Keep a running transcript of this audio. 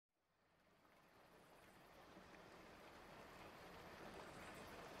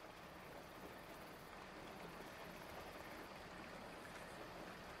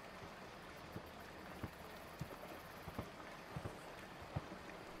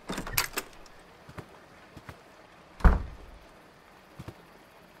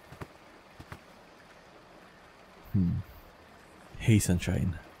Hey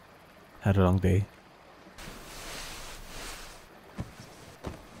sunshine, had a long day?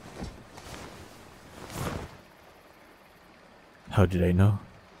 How did I know?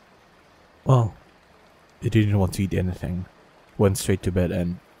 Well, you didn't want to eat anything, went straight to bed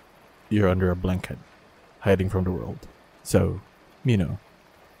and you're under a blanket, hiding from the world. So, you know,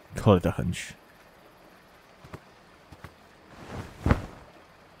 call it a hunch.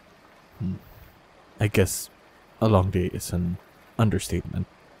 I guess a long day is an understatement.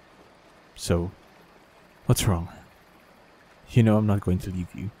 So, what's wrong? You know I'm not going to leave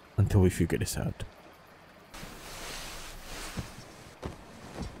you until we figure this out.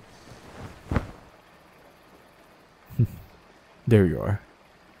 There you are.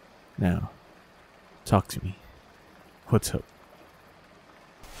 Now, talk to me. What's up?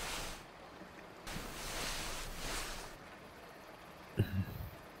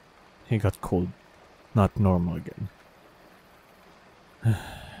 He got cold. Not normal again.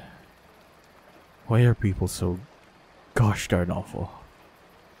 Why are people so gosh darn awful?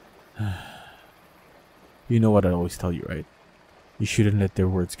 You know what I always tell you, right? You shouldn't let their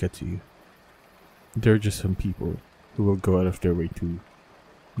words get to you. There are just some people who will go out of their way to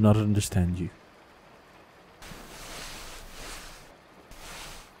not understand you.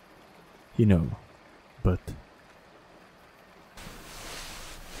 You know, but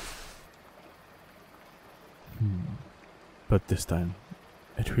this time,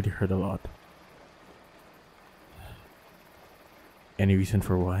 it really hurt a lot. Any reason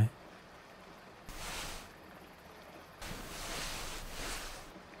for why?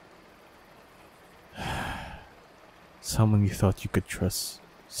 Someone you thought you could trust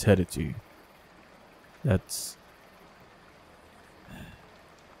said it to you. That's...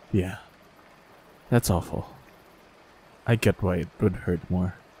 yeah. That's awful. I get why it would hurt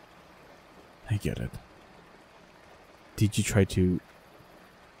more. I get it. Did you try to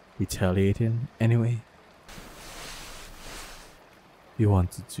retaliate in any way? You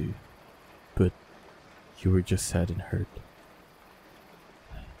wanted to, but you were just sad and hurt.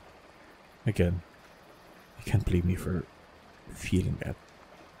 Again, you can't blame me for feeling that.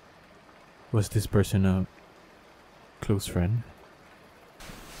 Was this person a close friend?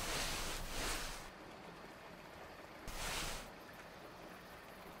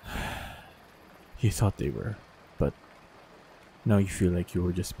 You thought they were, but now you feel like you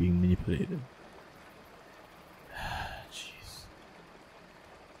were just being manipulated. Jeez.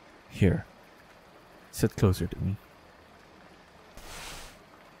 Here, sit closer to me.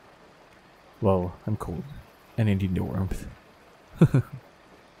 Well, I'm cold, and I need the warmth.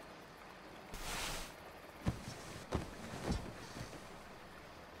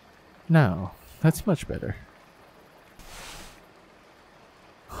 Now, that's much better.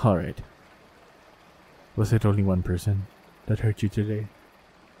 Alright. Was it only one person that hurt you today?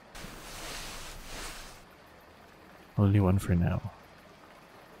 Only one for now.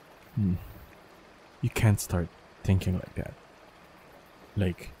 You can't start thinking like that.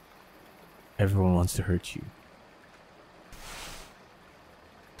 Like, everyone wants to hurt you.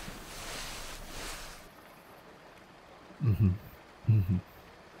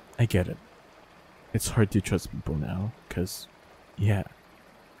 I get it. It's hard to trust people now, cause, yeah,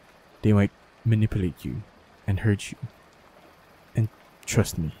 they might manipulate you and hurt you. And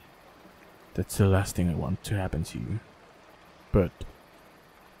trust me, that's the last thing I want to happen to you. But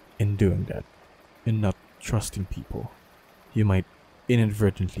in doing that, in not trusting people, you might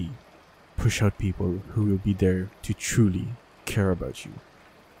inadvertently push out people who will be there to truly care about you,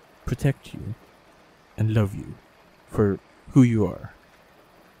 protect you, and love you for who you are.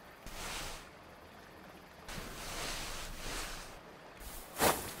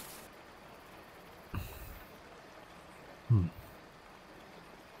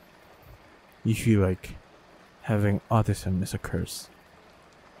 You feel like having autism is a curse.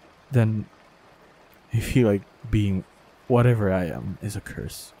 Then you feel like being whatever I am is a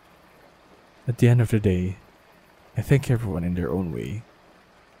curse. At the end of the day, I think everyone in their own way,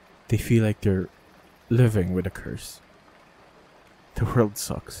 they feel like they're living with a curse. The world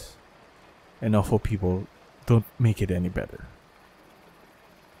sucks, and awful people don't make it any better.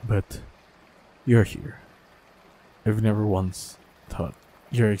 But you're here. I've never once thought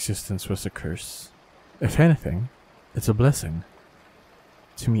your existence was a curse. If anything, it's a blessing.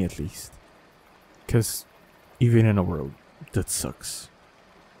 To me at least. 'Cause even in a world that sucks,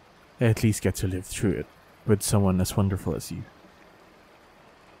 I at least get to live through it with someone as wonderful as you.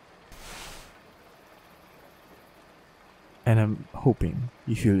 And I'm hoping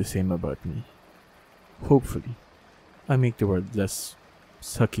you feel the same about me. Hopefully, I make the world less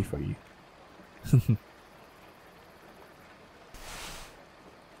sucky for you.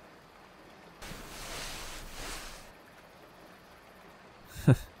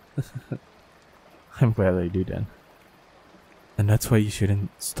 I'm glad I do then. And that's why you shouldn't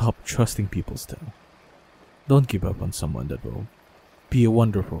stop trusting people still. Don't give up on someone that will be a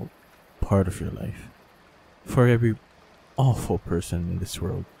wonderful part of your life. For every awful person in this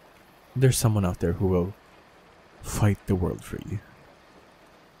world, there's someone out there who will fight the world for you.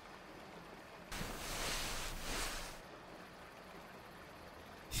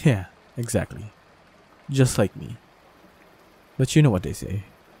 Yeah, exactly. Just like me. But you know what they say.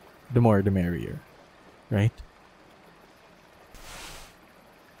 The more the merrier. Right?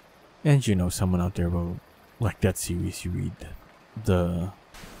 And you know someone out there will like that series you read.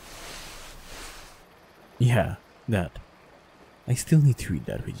 Yeah, that. I still need to read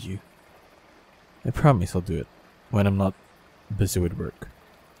that with you. I promise I'll do it when I'm not busy with work.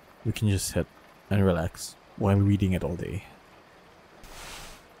 We can just sit and relax while reading it all day.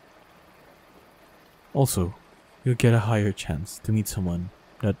 Also, you'll get a higher chance to meet someone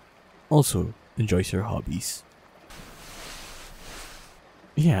that also enjoys your hobbies.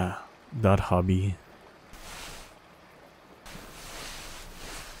 Yeah, that hobby.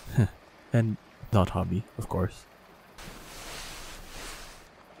 And that hobby, of course.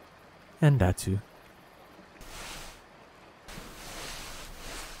 And that too.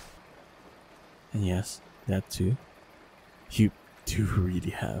 And yes, that too. You do really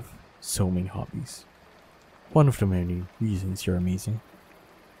have so many hobbies. One of the many reasons you're amazing.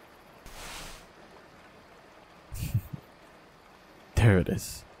 There it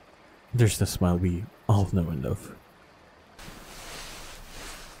is. There's the smile we all know and love.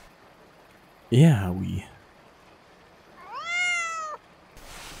 Yeah, we.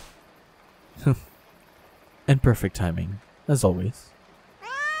 And perfect timing, as always.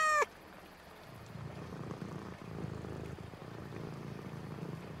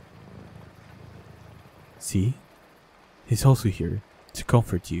 See? He's also here to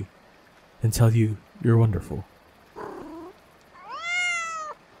comfort you and tell you you're wonderful.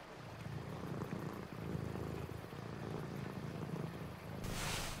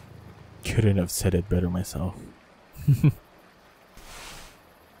 Couldn't have said it better myself.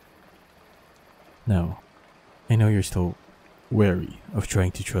 Now, I know you're still wary of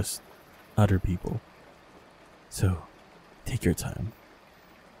trying to trust other people. So, take your time.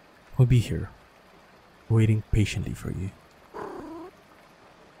 We'll be here, waiting patiently for you.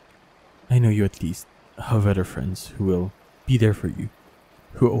 I know you at least have other friends who will be there for you,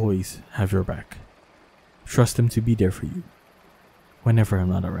 who always have your back. Trust them to be there for you whenever I'm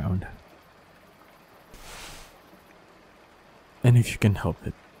not around. And if you can help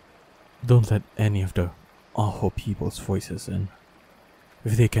it, don't let any of the awful people's voices in.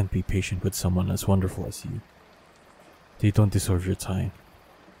 If they can't be patient with someone as wonderful as you, they don't deserve your time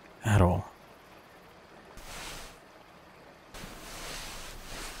at all.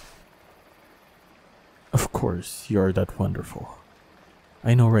 Of course, you are that wonderful.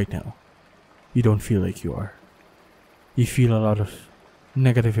 I know right now, you don't feel like you are. You feel a lot of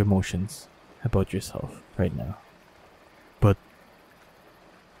negative emotions about yourself right now. But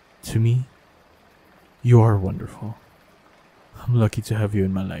to me, you are wonderful. I'm lucky to have you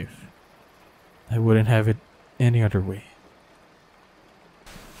in my life. I wouldn't have it any other way.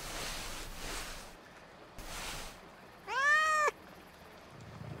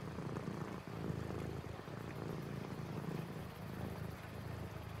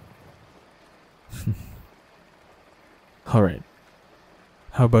 Alright,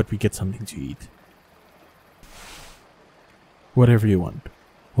 how about we get something to eat? Whatever you want,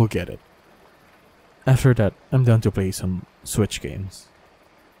 we'll get it. After that, I'm down to play some Switch games.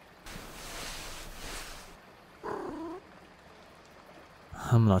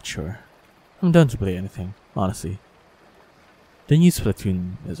 I'm not sure. I'm down to play anything, honestly. The new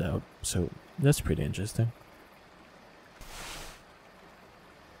Splatoon is out, so that's pretty interesting.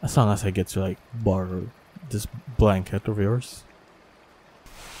 As long as I get to borrow this blanket of yours.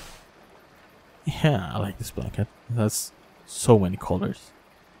 Yeah, I like this blanket. It has so many colors.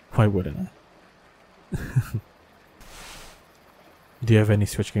 Why wouldn't I? Do you have any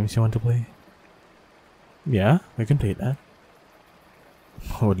Switch games you want to play? Yeah, we can play that.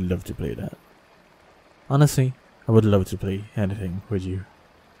 I would love to play that. Honestly, I would love to play anything with you.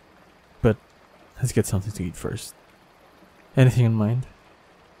 But let's get something to eat first. Anything in mind?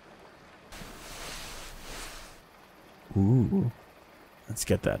 Ooh, let's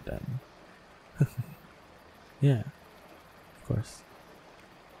get that then. Yeah, of course.